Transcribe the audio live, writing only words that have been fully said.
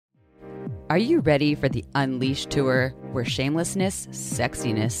Are you ready for the Unleashed tour, where shamelessness,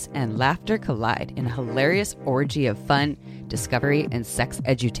 sexiness, and laughter collide in a hilarious orgy of fun, discovery, and sex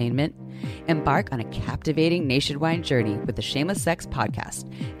edutainment? Embark on a captivating nationwide journey with the Shameless Sex Podcast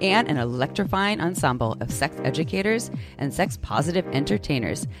and an electrifying ensemble of sex educators and sex-positive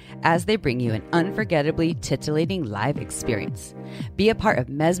entertainers as they bring you an unforgettably titillating live experience. Be a part of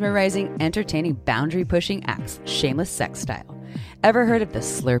mesmerizing, entertaining, boundary-pushing acts, shameless sex style. Ever heard of the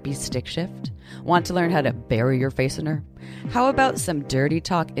Slurpee stick shift? Want to learn how to bury your face in her? How about some dirty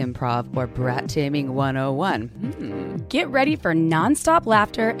talk improv or brat taming 101? Get ready for nonstop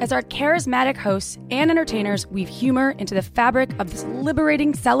laughter as our charismatic hosts and entertainers weave humor into the fabric of this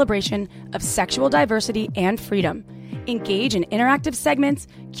liberating celebration of sexual diversity and freedom. Engage in interactive segments,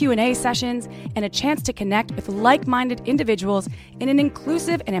 Q&A sessions, and a chance to connect with like-minded individuals in an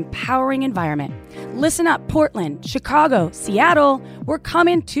inclusive and empowering environment. Listen up, Portland, Chicago, Seattle, we're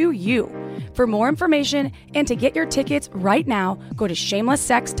coming to you. For more information and to get your tickets right now, go to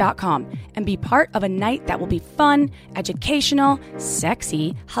shamelesssex.com and be part of a night that will be fun, educational,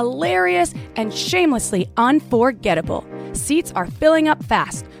 sexy, hilarious, and shamelessly unforgettable. Seats are filling up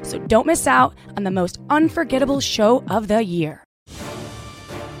fast, so don't miss out on the most unforgettable show of the year.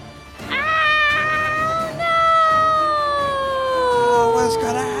 Oh, no! What's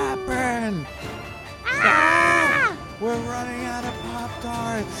gonna happen? Ah! We're running out of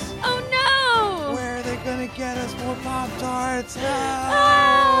Pop-Tarts. Oh, no! Where are they gonna get us more Pop-Tarts?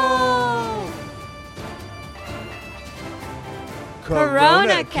 Oh!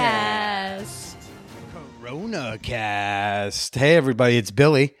 Corona Cast. Corona Cast. Hey, everybody, it's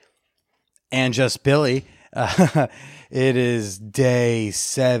Billy. And just Billy. It is day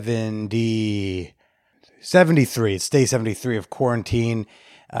 73. It's day 73 of quarantine.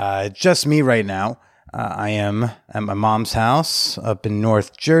 Just me right now. I am at my mom's house up in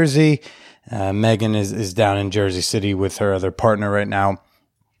North Jersey. Megan is down in Jersey City with her other partner right now.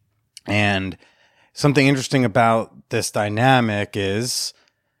 And something interesting about this dynamic is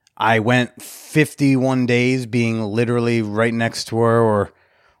I went 51 days being literally right next to her or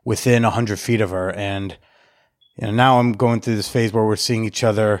within 100 feet of her. And now I'm going through this phase where we're seeing each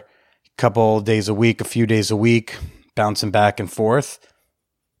other a couple days a week, a few days a week, bouncing back and forth.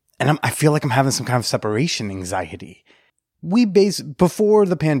 And I feel like I'm having some kind of separation anxiety. Before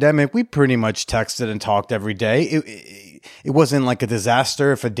the pandemic, we pretty much texted and talked every day. It wasn't like a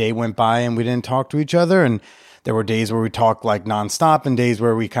disaster if a day went by and we didn't talk to each other. And there were days where we talked like nonstop and days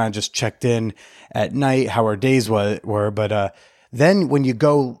where we kind of just checked in at night, how our days were. But then when you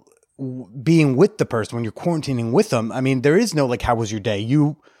go being with the person, when you're quarantining with them, I mean, there is no like, how was your day?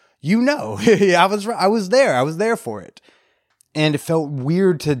 You know, I was there. I was there for it. And it felt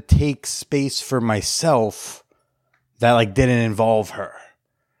weird to take space for myself that like didn't involve her.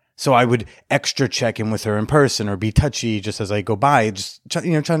 So I would extra check in with her in person or be touchy just as I go by, just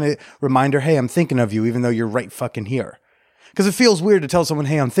trying to remind her, hey, I'm thinking of you, even though you're right fucking here. Because it feels weird to tell someone,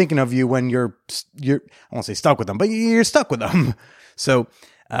 hey, I'm thinking of you when you're I won't say stuck with them, but you're stuck with them. So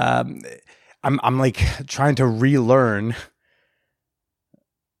I'm like trying to relearn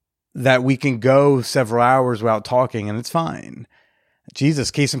that we can go several hours without talking and it's fine.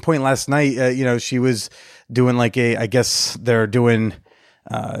 Jesus, case in point, last night, she was doing like I guess they're doing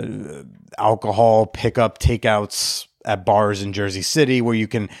alcohol pickup takeouts at bars in Jersey City where you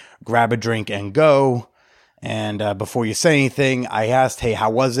can grab a drink and go. And before you say anything, I asked, hey, how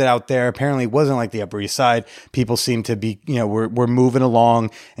was it out there? Apparently it wasn't like the Upper East Side. People seem to be, we're moving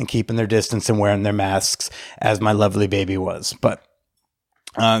along and keeping their distance and wearing their masks as my lovely baby was. But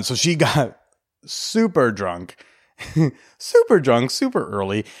so she got super drunk, super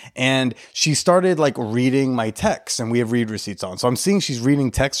early. And she started like reading my texts and we have read receipts on. So I'm seeing she's reading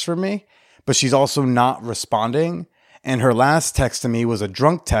texts from me, but she's also not responding. And her last text to me was a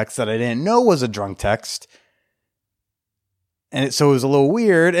drunk text that I didn't know was a drunk text. And so it was a little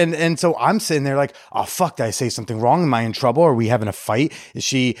weird. And so I'm sitting there like, oh, fuck, did I say something wrong? Am I in trouble? Are we having a fight? Is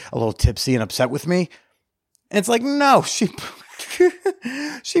she a little tipsy and upset with me? And it's like, no, she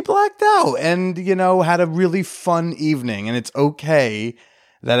blacked out and, had a really fun evening. And it's okay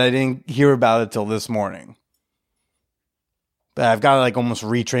that I didn't hear about it till this morning. But I've got to like almost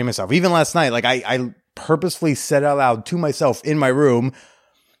retrain myself. Even last night, like I purposefully said out loud to myself in my room,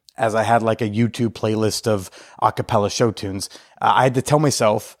 as I had like a YouTube playlist of a cappella show tunes, I had to tell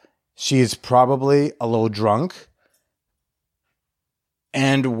myself she is probably a little drunk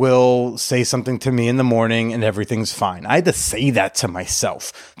and will say something to me in the morning and everything's fine. I had to say that to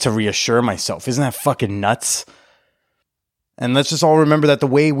myself to reassure myself. Isn't that fucking nuts? And let's just all remember that the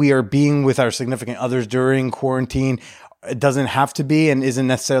way we are being with our significant others during quarantine it doesn't have to be and isn't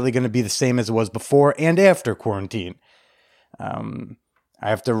necessarily going to be the same as it was before and after quarantine. I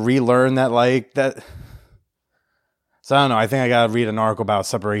have to relearn that, like, that. So I don't know. I think I got to read an article about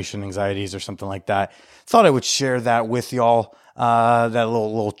separation anxieties or something like that. Thought I would share that with y'all. That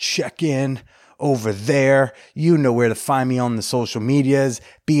little check-in over there. You know where to find me on the social medias.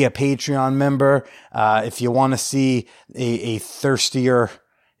 Be a Patreon member. If you want to see a thirstier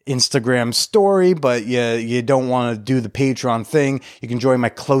Instagram story, but you don't want to do the Patreon thing, you can join my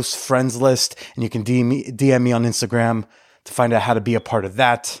close friends list, and you can DM me on Instagram to find out how to be a part of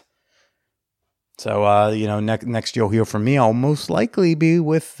that. So, next you'll hear from me. I'll most likely be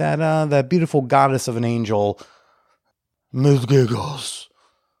with that beautiful goddess of an angel, Ms. Giggles.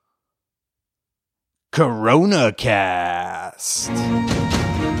 Corona Cast.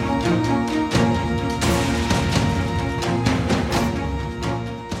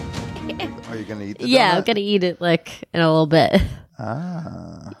 Are you gonna eat the donut? I'm gonna eat it like in a little bit.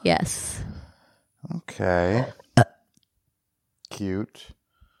 Ah. Yes. Okay. Cute.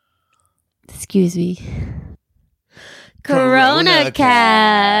 Excuse me. Corona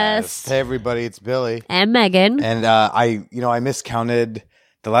Cast. Hey everybody, it's Billy. And Megan. And I miscounted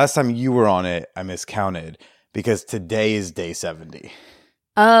the last time you were on it. I miscounted because today is day 70.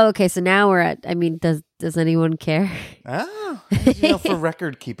 Oh, okay. So now we're at, does anyone care? Oh, for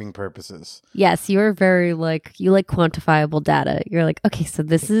record keeping purposes. Yes, you're very you like quantifiable data. You're like, okay, so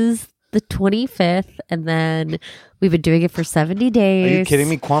this is the 25th, and then we've been doing it for 70 days. Are you kidding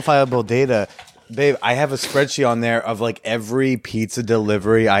me? Quantifiable data. Babe, I have a spreadsheet on there of like every pizza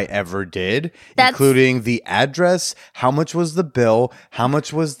delivery I ever did, including the address, how much was the bill, how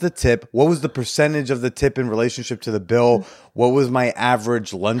much was the tip, what was the percentage of the tip in relationship to the bill, what was my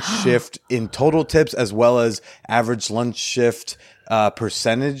average lunch shift in total tips, as well as average lunch shift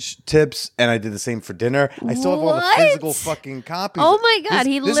percentage tips, and I did the same for dinner. I still have all the physical fucking copies. Oh my God,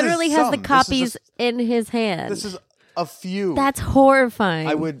 he literally has the copies in his hand. This is a few. That's horrifying.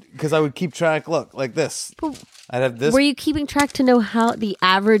 I would keep track. Look, like this. I'd have this. Were you keeping track to know how the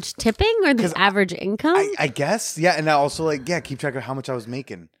average tipping or the average income? I guess, yeah. And I also keep track of how much I was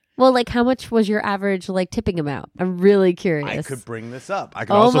making. Well, how much was your average tipping amount? I'm really curious. I could bring this up. I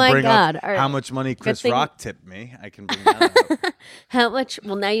could also bring up how much money Chris Rock tipped me. I can bring that up. How much?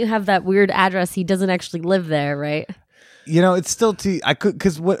 Well, now you have that weird address. He doesn't actually live there, right? It's still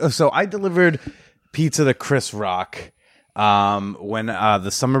so I delivered pizza to Chris Rock when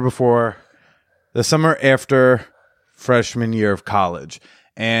the summer after freshman year of college,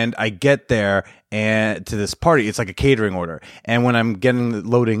 and I get there and to this party. It's like a catering order, and when I'm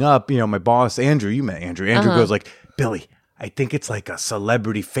loading up, my boss Andrew, you met Andrew goes like, Billy, I think it's like a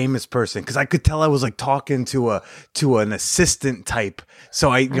celebrity famous person, because I could tell I was talking to an assistant type, so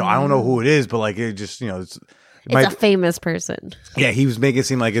I don't know who it is, but it just it's a famous person. Yeah, he was making it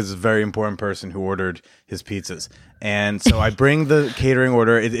seem like it's a very important person who ordered his pizzas. And so I bring the catering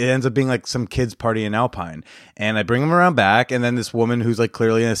order. It ends up being some kids' party in Alpine. And I bring him around back. And then this woman who's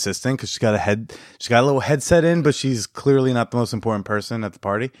clearly an assistant, because she's got a little headset in, but she's clearly not the most important person at the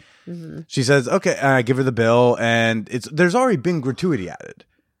party. Mm-hmm. She says, okay, and I give her the bill. And there's already been gratuity added.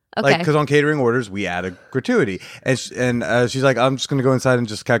 Okay. Because on catering orders, we add a gratuity. And she's like, I'm just going to go inside and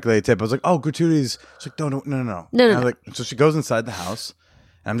just calculate a tip. I was like, oh, gratuities. She's like, no. No. So she goes inside the house.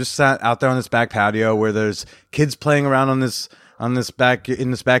 And I'm just sat out there on this back patio where there's kids playing around in this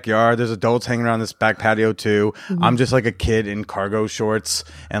backyard. There's adults hanging around this back patio too. Mm-hmm. I'm just like a kid in cargo shorts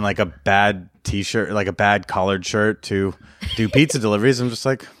and a bad t-shirt, a bad collared shirt to do pizza deliveries. I'm just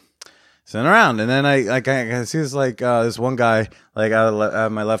sitting around, and then I see this one guy out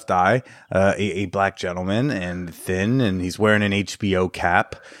of my left eye, a black gentleman and thin, and he's wearing an HBO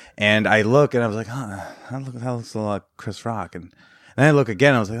cap. And I look, and I was like, that looks a lot like Chris Rock. And then I look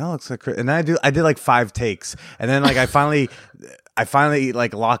again, I was like, that looks like Chris. And then I did 5 takes, and then I finally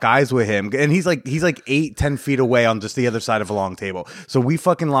lock eyes with him, and he's 8-10 feet away on just the other side of a long table. So we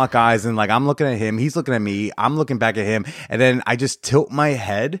fucking lock eyes, and I'm looking at him, he's looking at me, I'm looking back at him, and then I just tilt my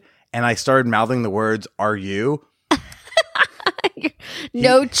head. And I started mouthing the words, "Are you?"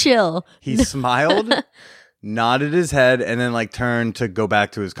 Chill. He smiled, nodded his head, and then turned to go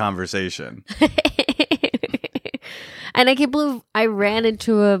back to his conversation. And I can't believe I ran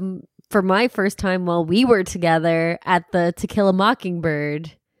into him for my first time while we were together at the To Kill a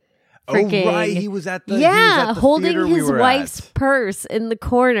Mockingbird freaking. Oh, right. He was at the holding theater we his were wife's at. purse in the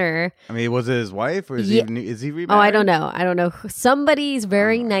corner. I mean, was it his wife or is Yeah. he remarried? Oh, I don't know. Somebody's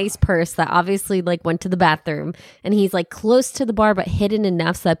very nice purse that obviously like went to the bathroom, and he's like close to the bar but hidden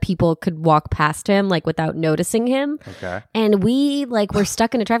enough so that people could walk past him like without noticing him. Okay. And we like were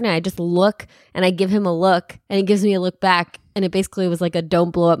stuck in a traffic light. I just look and I give him a look, and he gives me a look back, and it basically was like a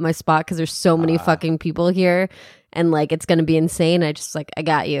don't blow up my spot because there's so many fucking people here. And like it's gonna be insane. I just like, I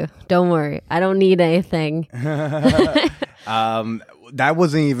got you. Don't worry. I don't need anything. That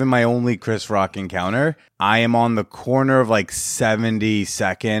wasn't even my only Chris Rock encounter. I am on the corner of like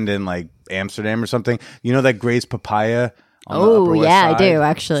 72nd and like Amsterdam or something. You know that Gray's Papaya? On the Upper West yeah, I Side? do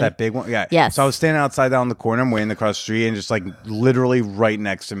actually. It's that big one? Yeah. Yes. So I was standing outside down the corner. I'm waiting across the street, and just like literally right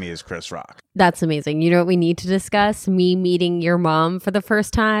next to me is Chris Rock. That's amazing. You know what we need to discuss? Me meeting your mom for the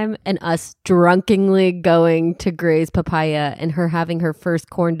first time and us drunkenly going to Gray's Papaya and her having her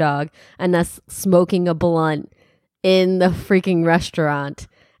first corn dog and us smoking a blunt in the freaking restaurant.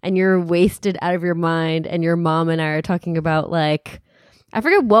 And you're wasted out of your mind, and your mom and I are talking about like, I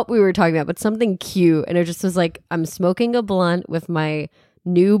forget what we were talking about, but something cute. And it just was like, I'm smoking a blunt with my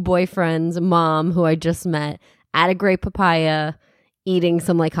new boyfriend's mom, who I just met, at a Great Papaya, eating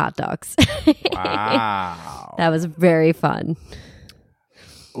some like hot dogs. Wow. That was very fun.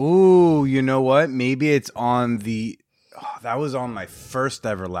 Ooh, you know what? Maybe it's on the... that was on my first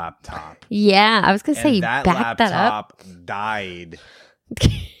ever laptop. Yeah, I was going to say, And you that backed that up. laptop died.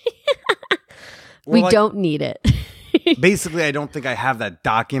 We Like, don't need it. basically, I don't think I have that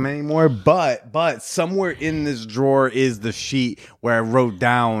document anymore, but somewhere in this drawer is the sheet where I wrote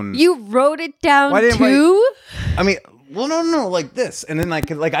down. You wrote it down Why didn't too? I mean, well, no, like this, and then I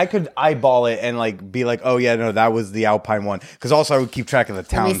could eyeball it and like be like, oh yeah, no, that was the Alpine one, because also I would keep track of the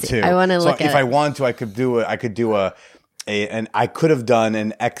town see. too. I wanna so look at if I it. want to, I could do it. I could do I could have done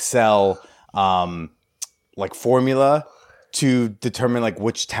an Excel like formula to determine like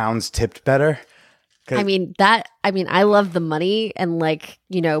which towns tipped better. I mean, I love the money and like,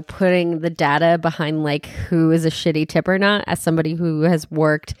 you know, putting the data behind like who is a shitty tip or not, as somebody who has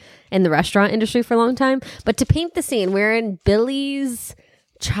worked in the restaurant industry for a long time. But to paint the scene, we're in Billy's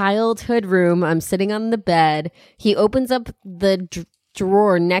childhood room. I'm sitting on the bed. He opens up the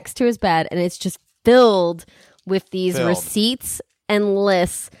drawer next to his bed, and it's just filled with these receipts and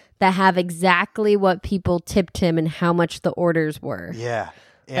lists that have exactly what people tipped him and how much the orders were. Yeah.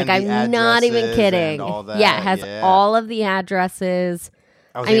 Like, And the I'm not even addresses kidding. and all that, Yeah, it has yeah. all of the addresses.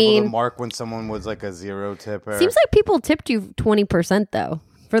 I was I able mean- to mark when someone was like a zero tipper. Seems like people tipped you 20% though,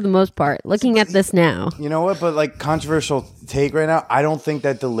 for the most part. Looking at this now. You know what? But like, controversial take right now. I don't think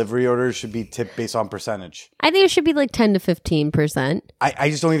that delivery orders should be tipped based on percentage. I think it should be like 10 to 15%. I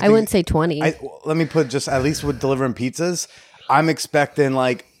just don't even. I wouldn't say 20. Let me put just at least with delivering pizzas, I'm expecting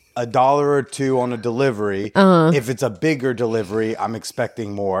like $1 or $2 on a delivery. If it's a bigger delivery, I'm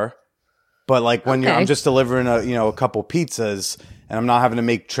expecting more. But like when Okay. I'm just delivering a couple pizzas and I'm not having to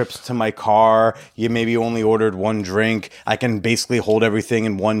make trips to my car, you maybe only ordered one drink. I can basically hold everything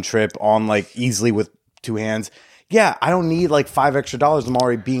in one trip on like easily with two hands. Yeah, I don't need like $5 extra. I'm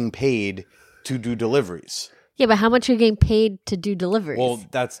already being paid to do deliveries. Yeah, but how much are you getting paid to do deliveries? Well,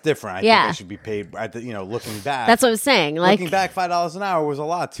 that's different. I think Yeah. I should be paid at the, looking back. that's what I'm saying. Like, Looking back, $5 an hour was a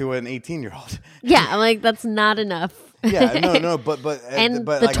lot to an 18-year-old. yeah, I'm like, that's not enough. Yeah, no, but And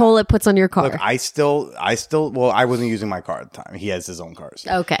but the like, toll it puts on your car. Look, I still. Well, I wasn't using my car at the time. He has his own cars.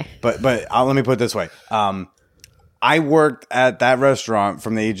 Okay. But let me put it this way. I worked at that restaurant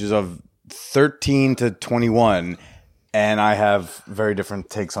from the ages of 13 to 21, and I have very different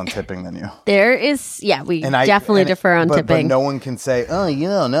takes on tipping than you. There is, we And I definitely differ on but tipping. no one can say, "Oh, you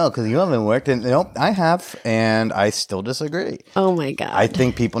don't know because you haven't worked." And nope, I have, and I still disagree. Oh my God. I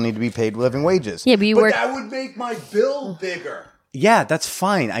think people need to be paid living wages. Yeah, but you work- that would make my bill bigger. Yeah, that's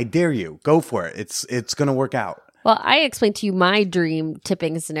fine. I dare you. Go for it. It's gonna work out. Well, I explained to you my dream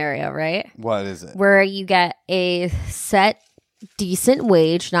tipping scenario, right? What is it? Where you get a set decent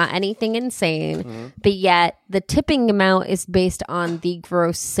wage, not anything insane, but yet the tipping amount is based on the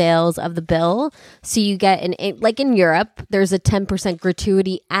gross sales of the bill. So you get like in Europe, there's a 10%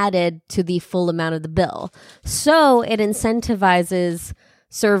 gratuity added to the full amount of the bill. So it incentivizes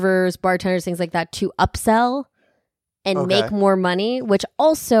servers, bartenders, things like that to upsell and make more money, which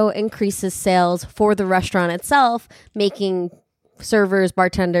also increases sales for the restaurant itself, making servers,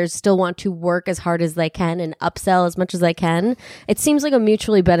 bartenders still want to work as hard as they can and upsell as much as they can. It seems like a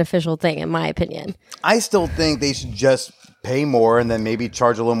mutually beneficial thing, in my opinion. I still think they should just pay more and then maybe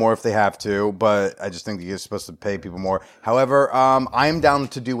charge a little more if they have to, but I just think that you're supposed to pay people more. However, I'm down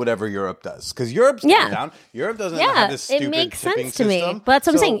to do whatever Europe does, because Europe's down. Europe doesn't have this stupid it makes tipping sense to me. system. But that's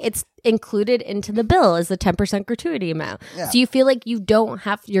what I'm So- saying. included into the bill as the 10% gratuity amount. Yeah. So you feel like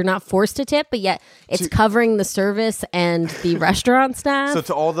you're not forced to tip, but yet it's covering the service and the restaurant staff. So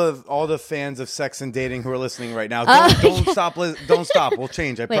to all the fans of sex and dating who are listening right now, don't stop. Don't stop. We'll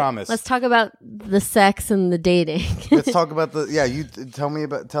change. I promise. Let's talk about the sex and the dating. Let's talk about you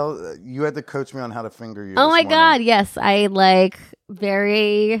you had to coach me on how to finger you. Oh my God. Yes. I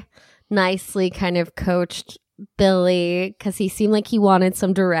very nicely kind of coached Billy because he seemed like he wanted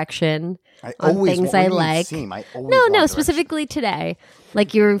some direction on things I like. No, specifically today.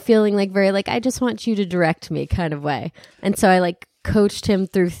 Like you were feeling like very like, I just want you to direct me kind of way. And so I coached him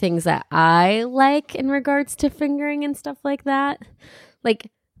through things that I like in regards to fingering and stuff like that.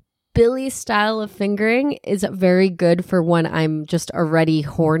 Like Billy's style of fingering is very good for when I'm just already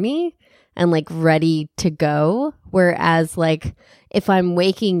horny and ready to go. Whereas if I'm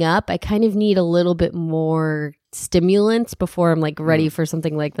waking up, I kind of need a little bit more stimulants before I'm ready for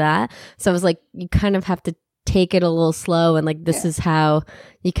something like that. So I was you kind of have to take it a little slow and this is how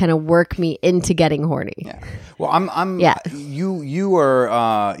you kind of work me into getting horny. Yeah. Well, you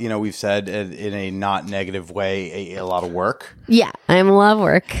are we've said in a not negative way a lot of work. Yeah, I am a lot of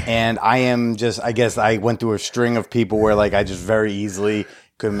work. And I am I guess I went through a string of people where I just very easily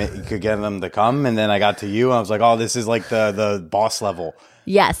could get them to come, and then I got to you and I was like, oh, this is the boss level.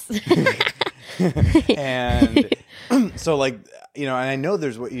 Yes. And so and I know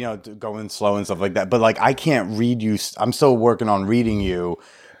there's going slow and stuff like that, but I can't read you. I'm still working on reading you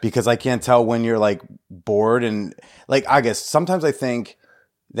because I can't tell when you're bored, and I guess sometimes I think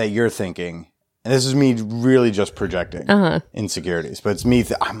that you're thinking, and this is me really just projecting insecurities, but it's me.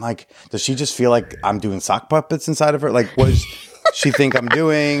 I'm does she just feel like I'm doing sock puppets inside of her? What is she think I'm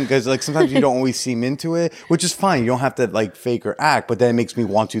doing? Because sometimes you don't always seem into it, which is fine. You don't have to fake or act, but then it makes me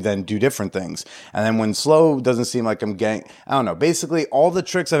want to then do different things. And then when slow doesn't seem like I'm getting, I don't know. Basically, all the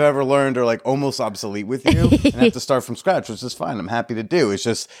tricks I've ever learned are almost obsolete with you, and I have to start from scratch, which is fine. I'm happy to do. It's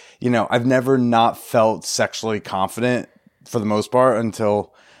just I've never not felt sexually confident for the most part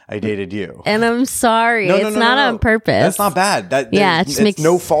until I dated you. And I'm sorry. It's not on purpose. That's not bad. It's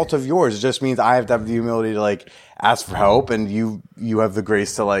no fault of yours. It just means I have to have the humility to ask for help, and you have the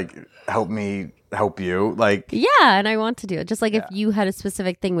grace to help me help you. Yeah, and I want to do it. Just if you had a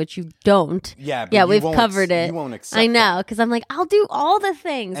specific thing, which you don't. Yeah, we've covered it. You won't accept I know, because I'm I'll do all the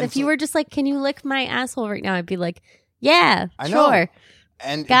things. And if you were just can you lick my asshole right now? I'd be yeah, I know. Sure.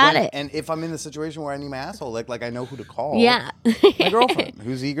 And Got it. And if I'm in the situation where I need my asshole licked, I know who to call. Yeah. My girlfriend,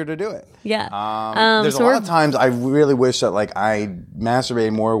 who's eager to do it. Yeah. There's a lot of times I really wish that I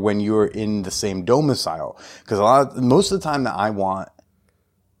masturbate more when you're in the same domicile, because most of the time that I want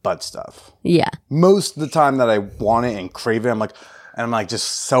butt stuff. Yeah. Most of the time that I want it and crave it, I'm I'm not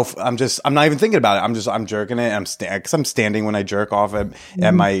even thinking about it. I'm jerking it. I'm standing when I jerk off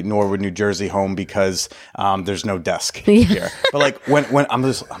at my Norwood, New Jersey home because there's no desk here. But when I'm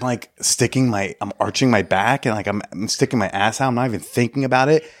arching my back and I'm sticking my ass out. I'm not even thinking about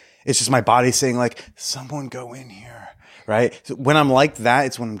it. It's just my body saying someone go in here. Right. So when I'm like that,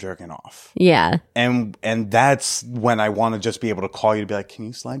 it's when I'm jerking off. Yeah. And that's when I want to just be able to call you to be can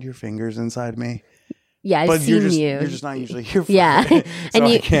you slide your fingers inside me? Yeah, I've seen you. You're just not usually here for yeah. it. So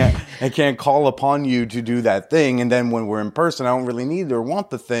and I can't call upon you to do that thing. And then when we're in person, I don't really need or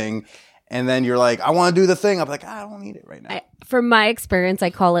want the thing. And then you're I want to do the thing. I'm I don't need it right now. From my experience, I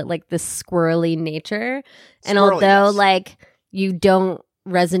call it the squirrely nature. And Squirrely, although yes. you don't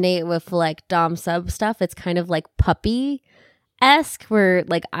resonate with dom sub stuff, it's kind of puppy-esque, where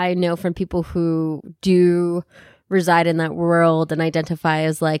I know from people who do reside in that world and identify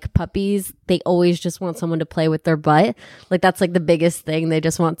as puppies, they always just want someone to play with their butt. That's the biggest thing. They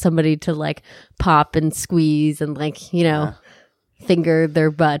just want somebody to pop and squeeze and finger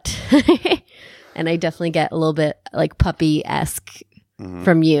their butt. And I definitely get a little bit puppy-esque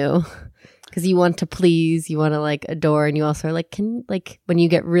from you, because you want to please, you want to adore, and you also are can when you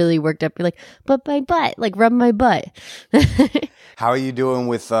get really worked up, you're but my butt, rub my butt. How are you doing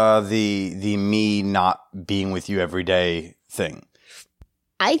with the me not being with you every day thing?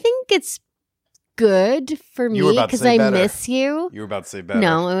 I think it's good for me because I miss you. You were about to say better.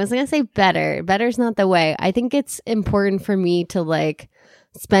 No, I was going to say better. Better's not the way. I think it's important for me to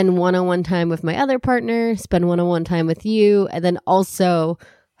spend one-on-one time with my other partner, spend one-on-one time with you, and then also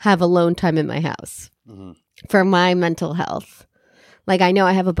have alone time in my house for my mental health. I know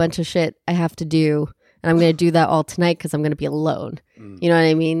I have a bunch of shit I have to do, and I'm going to do that all tonight because I'm going to be alone. You know what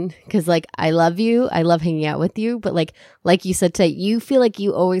I mean? Because I love you. I love hanging out with you. But like you said today, you feel like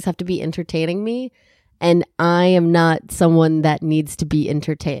you always have to be entertaining me. and I am not someone that needs to be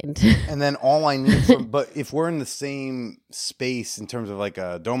entertained. And then all I need but if we're in the same space in terms of like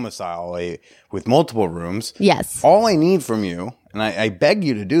a domicile with multiple rooms, Yes. all I need from you, and I beg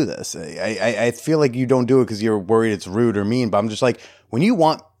you to do this. I feel like you don't do it because you're worried it's rude or mean, but I'm just like, when you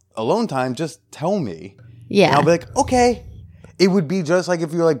want alone time, just tell me. Yeah. And I'll be like, okay. It would be just like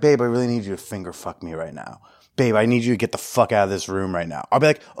if you're like, babe, I really need you to finger fuck me right now. Babe, I need you to get the fuck out of this room right now. I'll be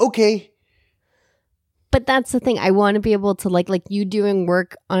like, okay. But that's the thing. I want to be able to like you doing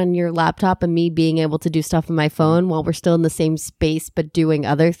work on your laptop and me being able to do stuff on my phone while we're still in the same space but doing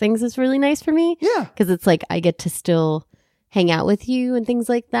other things is really nice for me. Yeah. Because it's like I get to still hang out with you and things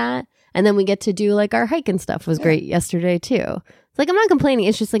like that. And then we get to do like our hike and stuff was great yesterday too. It's like I'm not complaining.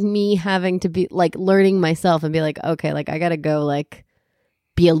 It's just like me having to be like learning myself and be like, okay, like I got to go like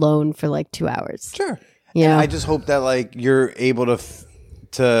be alone for like 2 hours. Sure. Yeah. And I just hope that like you're able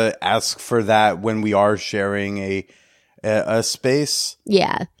to ask for that when we are sharing a space.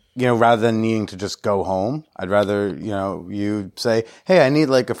 Yeah. You know, rather than needing to just go home, I'd rather, you know, you say, hey, I need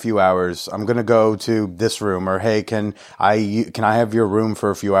like a few hours. I'm going to go to this room, or hey, can I have your room for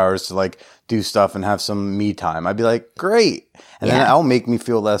a few hours to like do stuff and have some me time? I'd be like, great. And then that'll make me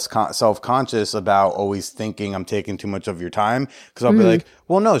feel less self-conscious about always thinking I'm taking too much of your time. Cause I'll be like,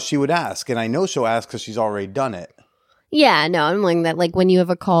 well, no, she would ask. And I know she'll ask cause she's already done it. Yeah, no, I'm like that. Like when you have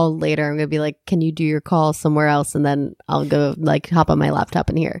a call later, I'm gonna be like, "Can you do your call somewhere else?" And then I'll go like hop on my laptop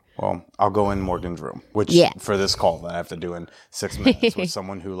in here. Well, I'll go in Morgan's room, which for this call that I have to do in 6 minutes with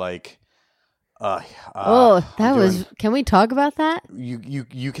someone who like. Can we talk about that?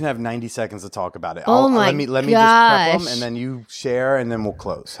 You can have 90 seconds to talk about it. Oh my let me just prep them, and then you share, and then we'll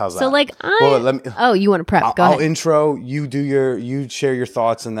close. How's that? So like you want to prep? Go I'll ahead. intro. You share your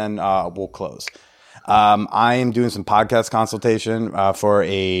thoughts, and then we'll close. I am doing some podcast consultation for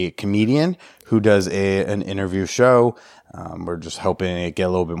a comedian who does an interview show. We're just hoping to get a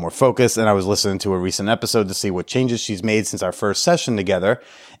little bit more focused. And I was listening to a recent episode to see what changes she's made since our first session together.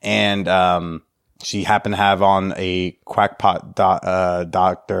 And she happened to have on a quackpot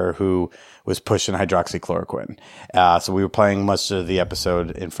doctor who was pushing hydroxychloroquine. So we were playing much of the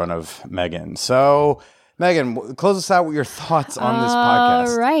episode in front of Megan. So Megan, close us out with your thoughts on this podcast.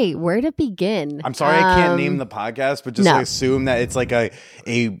 All right, where to begin? I'm sorry I can't name the podcast, but just assume that it's like a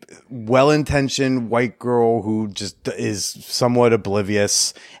well-intentioned white girl who just is somewhat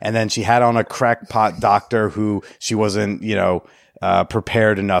oblivious, and then she had on a crackpot doctor who she wasn't,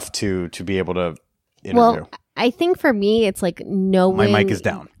 prepared enough to be able to interview. Well, I think for me, it's like knowing. My mic is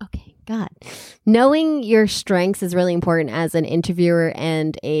down. Okay. God. Knowing your strengths is really important as an interviewer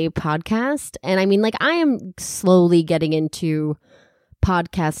and a podcast. And I mean, like, I am slowly getting into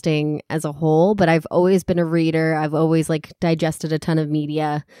podcasting as a whole, but I've always been a reader. I've always like digested a ton of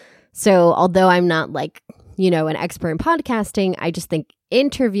media. So although I'm not like, an expert in podcasting, I just think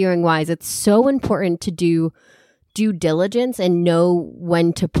interviewing wise, it's so important to do due diligence and know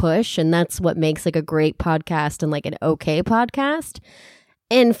when to push. And that's what makes like a great podcast and like an okay podcast.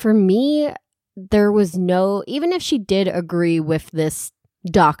 And for me, there was even if she did agree with this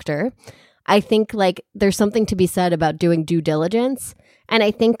doctor, I think like there's something to be said about doing due diligence. And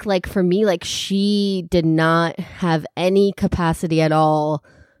I think like for me, like she did not have any capacity at all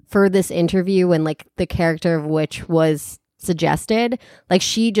for this interview, and like the character of which was suggested. Like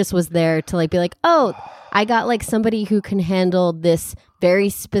she just was there to like be like, oh, I got like somebody who can handle this very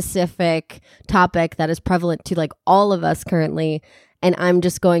specific topic that is prevalent to like all of us currently. And I'm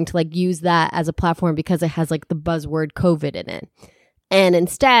just going to like use that as a platform because it has like the buzzword COVID in it. And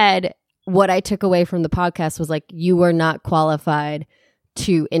instead, what I took away from the podcast was like, you are not qualified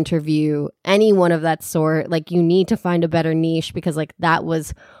to interview anyone of that sort. Like you need to find a better niche because like that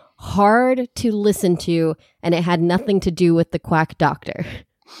was hard to listen to and it had nothing to do with the quack doctor.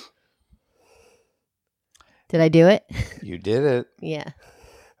 Did I do it? You did it. Yeah.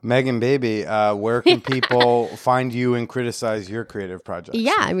 Megan, baby, where can people find you and criticize your creative projects?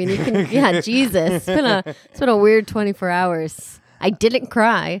 Yeah, I mean, you can. Yeah, Jesus, it's been a weird 24 hours. I didn't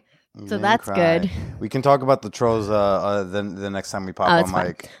cry, so that's good. We can talk about the trolls the next time we pop on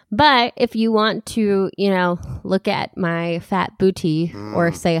mic. But if you want to, look at my fat booty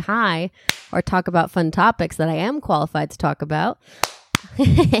or say hi or talk about fun topics that I am qualified to talk about.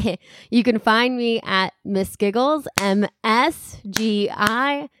 You can find me at Miss Giggles, MSGIGGGLES,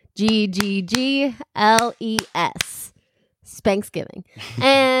 Spanksgiving,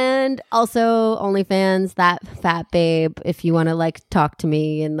 and also OnlyFans, that fat babe. If you want to like talk to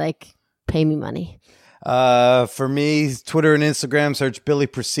me and like pay me money. For me, Twitter and Instagram, search Billy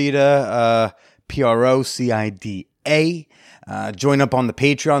Procida, PROCIDA. Join up on the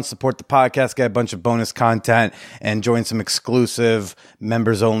Patreon, support the podcast, get a bunch of bonus content, and join some exclusive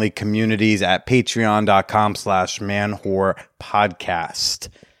members-only communities at patreon.com/manwhorepodcast.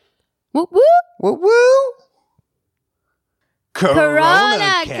 Woo woo. Woo woo!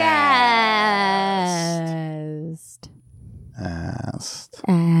 Corona Cast. Ass.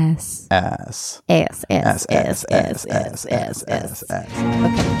 Ass. Ass.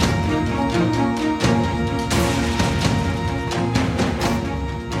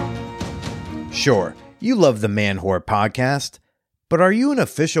 Sure, you love the Man Whore podcast, but are you an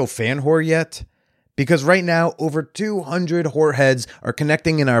official fan whore yet? Because right now, over 200 whoreheads are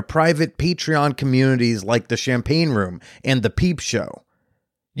connecting in our private Patreon communities like the Champagne Room and the Peep Show.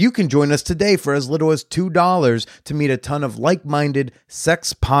 You can join us today for as little as $2 to meet a ton of like-minded,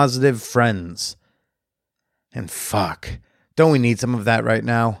 sex-positive friends. And fuck, don't we need some of that right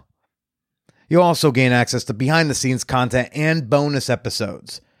now? You'll also gain access to behind-the-scenes content and bonus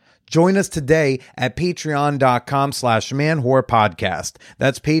episodes. Join us today at patreon.com/manwhorepodcast.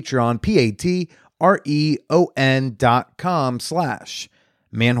 That's Patreon,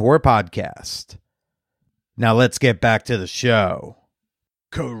 patreon.com/manwhorepodcast. Now let's get back to the show.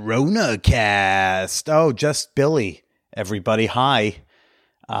 Corona Cast. Oh, just Billy. Everybody, hi.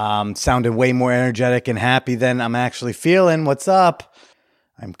 Sounded way more energetic and happy than I'm actually feeling. What's up?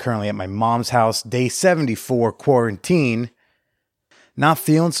 I'm currently at my mom's house, day 74 quarantine. Not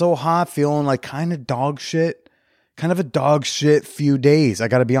feeling so hot, feeling like kind of dog shit. Kind of a dog shit few days, I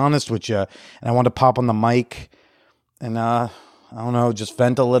gotta be honest with you. And I want to pop on the mic and, I don't know, just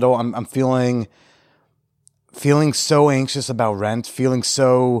vent a little. I'm feeling so anxious about rent, feeling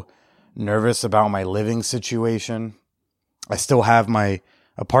so nervous about my living situation. I still have my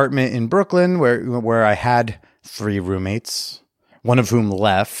apartment in Brooklyn where I had 3 roommates, one of whom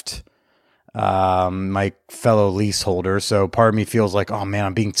left. My fellow leaseholder. So part of me feels like, oh man,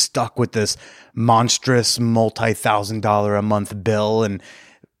 I'm being stuck with this monstrous multi-$1,000 a month bill. And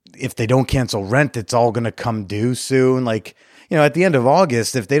if they don't cancel rent, it's all going to come due soon. Like, you know, at the end of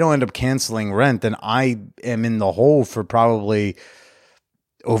August, if they don't end up canceling rent, then I am in the hole for probably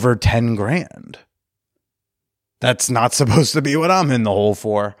over 10 grand. That's not supposed to be what I'm in the hole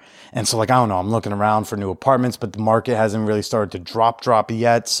for. And so like, I don't know, I'm looking around for new apartments, but the market hasn't really started to drop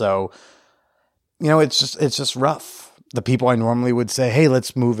yet. So, you know, it's just rough. The people I normally would say, hey,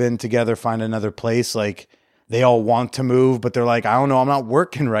 let's move in together, find another place. Like they all want to move, but they're like, I don't know, I'm not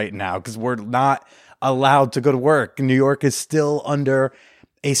working right now because we're not allowed to go to work. New York is still under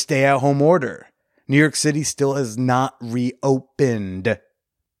a stay-at-home order. New York City still has not reopened.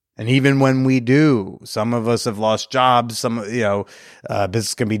 And even when we do, some of us have lost jobs. Some,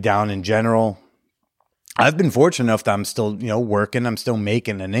 business can be down in general. I've been fortunate enough that I'm still, working. I'm still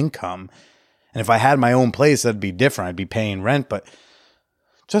making an income. And if I had my own place, that'd be different. I'd be paying rent, but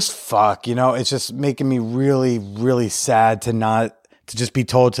just fuck, it's just making me really, really sad to just be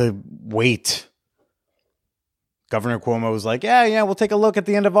told to wait. Governor Cuomo was like, yeah, we'll take a look at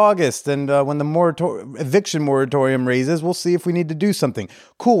the end of August. And when the eviction moratorium raises, we'll see if we need to do something.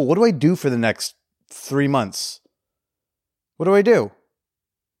 Cool. What do I do for the next 3 months? What do I do?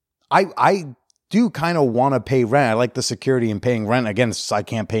 I do kind of want to pay rent. I like the security in paying rent. Again, I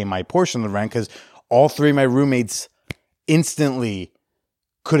can't pay my portion of the rent because all 3 of my roommates instantly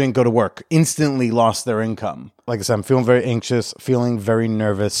couldn't go to work, instantly lost their income. Like I said, I'm feeling very anxious, feeling very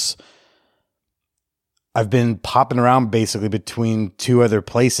nervous. I've been popping around basically between 2 other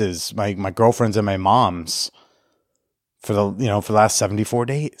places, my girlfriend's and my mom's, for the last 74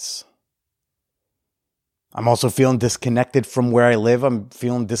 days. I'm also feeling disconnected from where I live. I'm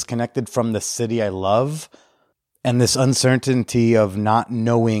feeling disconnected from the city I love. And this uncertainty of not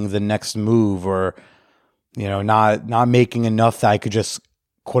knowing the next move or, not making enough that I could just,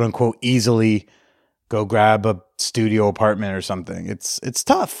 quote unquote, easily go grab a studio apartment or something. It's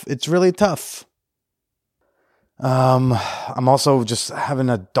tough. It's really tough. I'm also just having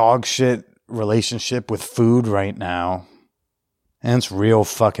a dog shit relationship with food right now. And it's real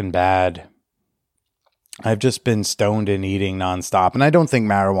fucking bad. I've just been stoned and eating nonstop. And I don't think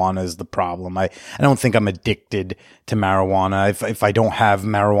marijuana is the problem. I don't think I'm addicted to marijuana. If I don't have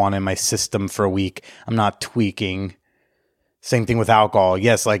marijuana in my system for a week, I'm not tweaking. Same thing with alcohol.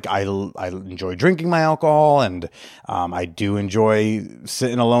 Yes, like I enjoy drinking my alcohol, and I do enjoy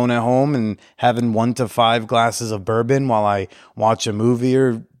sitting alone at home and having 1 to 5 glasses of bourbon while I watch a movie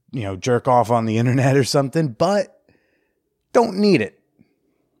or, jerk off on the internet or something, but don't need it.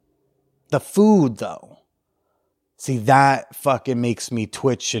 The food, though. See, that fucking makes me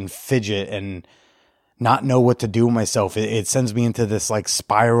twitch and fidget and not know what to do with myself. It sends me into this like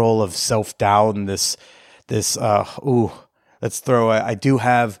spiral of self-doubt and this I do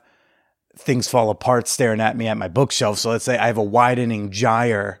have things fall apart staring at me at my bookshelf. So let's say I have a widening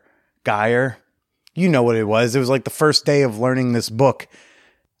gyre. You know what it was. It was like the first day of learning this book.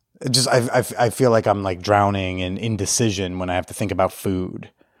 I feel like I'm like drowning in indecision when I have to think about food.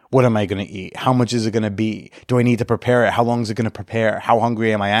 What am I going to eat? How much is it going to be? Do I need to prepare it? How long is it going to prepare? How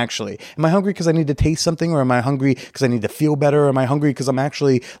hungry am I actually? Am I hungry because I need to taste something, or am I hungry because I need to feel better? Or am I hungry because I'm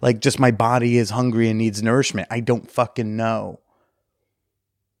actually like just my body is hungry and needs nourishment? I don't fucking know.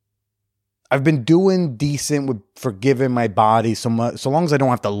 I've been doing decent with forgiving my body so long as I don't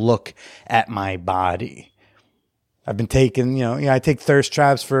have to look at my body. I've been taking, I take thirst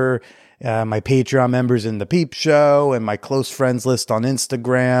traps for my Patreon members in the Peep Show and my close friends list on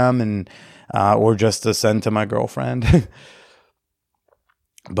Instagram, and or just to send to my girlfriend.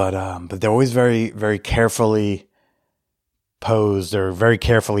 but they're always very, very carefully posed or very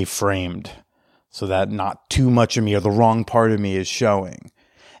carefully framed so that not too much of me or the wrong part of me is showing.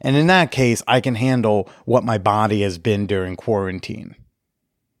 And in that case, I can handle what my body has been during quarantine.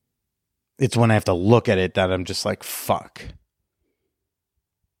 It's when I have to look at it that I'm just like, fuck.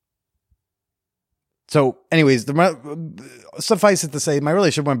 So anyways, suffice it to say, my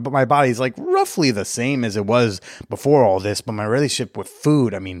relationship with my body is like roughly the same as it was before all this. But my relationship with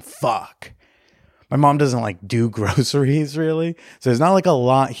food, I mean, fuck. My mom doesn't like do groceries really. So there's not like a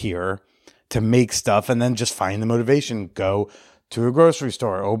lot here to make stuff and then just find the motivation. Go to a grocery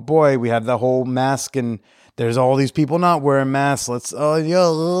store. Oh boy, we have the whole mask and there's all these people not wearing masks. It's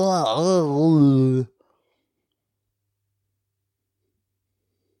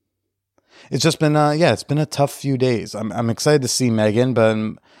just been, it's been a tough few days. I'm excited to see Megan, but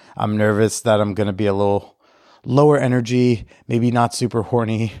I'm nervous that I'm going to be a little lower energy, maybe not super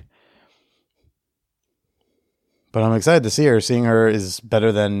horny. But I'm excited to see her. Seeing her is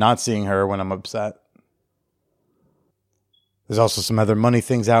better than not seeing her when I'm upset. There's also some other money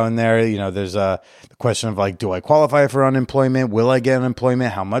things out in there. There's the question of like, do I qualify for unemployment? Will I get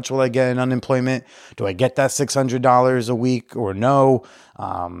unemployment? How much will I get in unemployment? Do I get that $600 a week or no?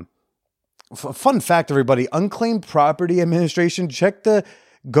 Fun fact, everybody, Unclaimed Property Administration,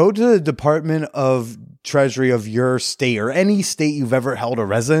 go to the Department of Treasury of your state or any state you've ever held a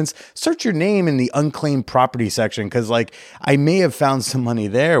residence. Search your name in the unclaimed property section, because like I may have found some money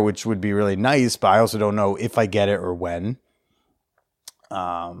there, which would be really nice, but I also don't know if I get it or when.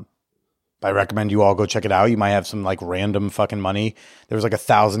 I recommend you all go check it out. You might have some like random fucking money. There was like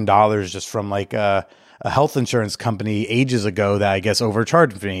 $1,000 just from like a health insurance company ages ago that I guess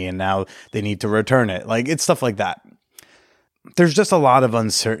overcharged me, and now they need to return it. Like, it's stuff like that. There's just a lot of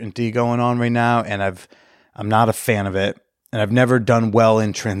uncertainty going on right now, and I'm not a fan of it. And I've never done well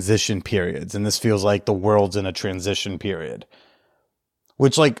in transition periods, and this feels like the world's in a transition period,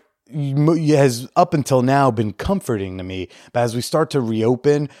 which like has up until now been comforting to me. But as we start to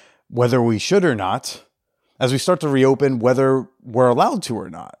reopen, whether we should or not, as we start to reopen, whether we're allowed to or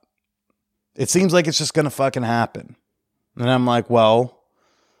not, it seems like it's just going to fucking happen. And I'm like, well,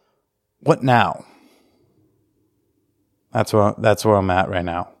 what now? That's where I'm at right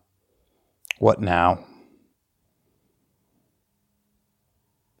now. What now?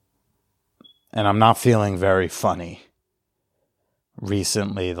 And I'm not feeling very funny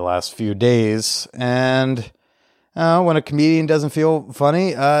recently, the last few days. And when a comedian doesn't feel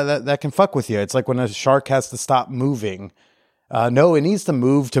funny, that can fuck with you. It's like when a shark has to stop moving. No, it needs to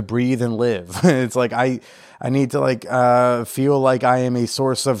move to breathe and live. It's like I need to like feel like I am a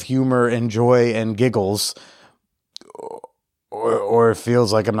source of humor and joy and giggles, or it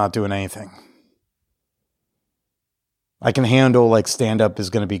feels like I'm not doing anything. I can handle like stand-up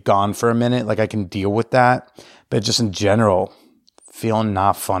is going to be gone for a minute. Like I can deal with that. But just in general, feeling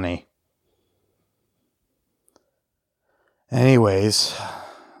not funny. Anyways,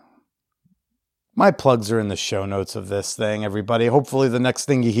 my plugs are in the show notes of this thing, everybody. Hopefully the next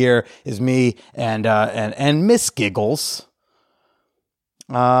thing you hear is me and Miss Giggles,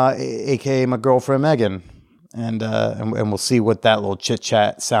 aka my girlfriend Megan. And we'll see what that little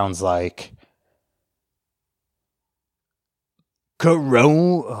chit-chat sounds like. Do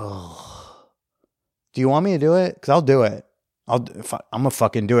you want me to do it? Because I'll do it. I'm going to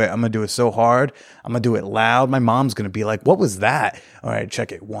fucking do it. I'm going to do it so hard. I'm going to do it loud. My mom's going to be like, what was that? All right,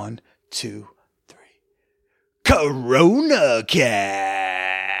 check it. 1, 2, 3. Corona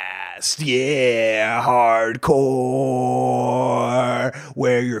Cast. Yeah, hardcore.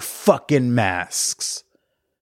 Wear your fucking masks.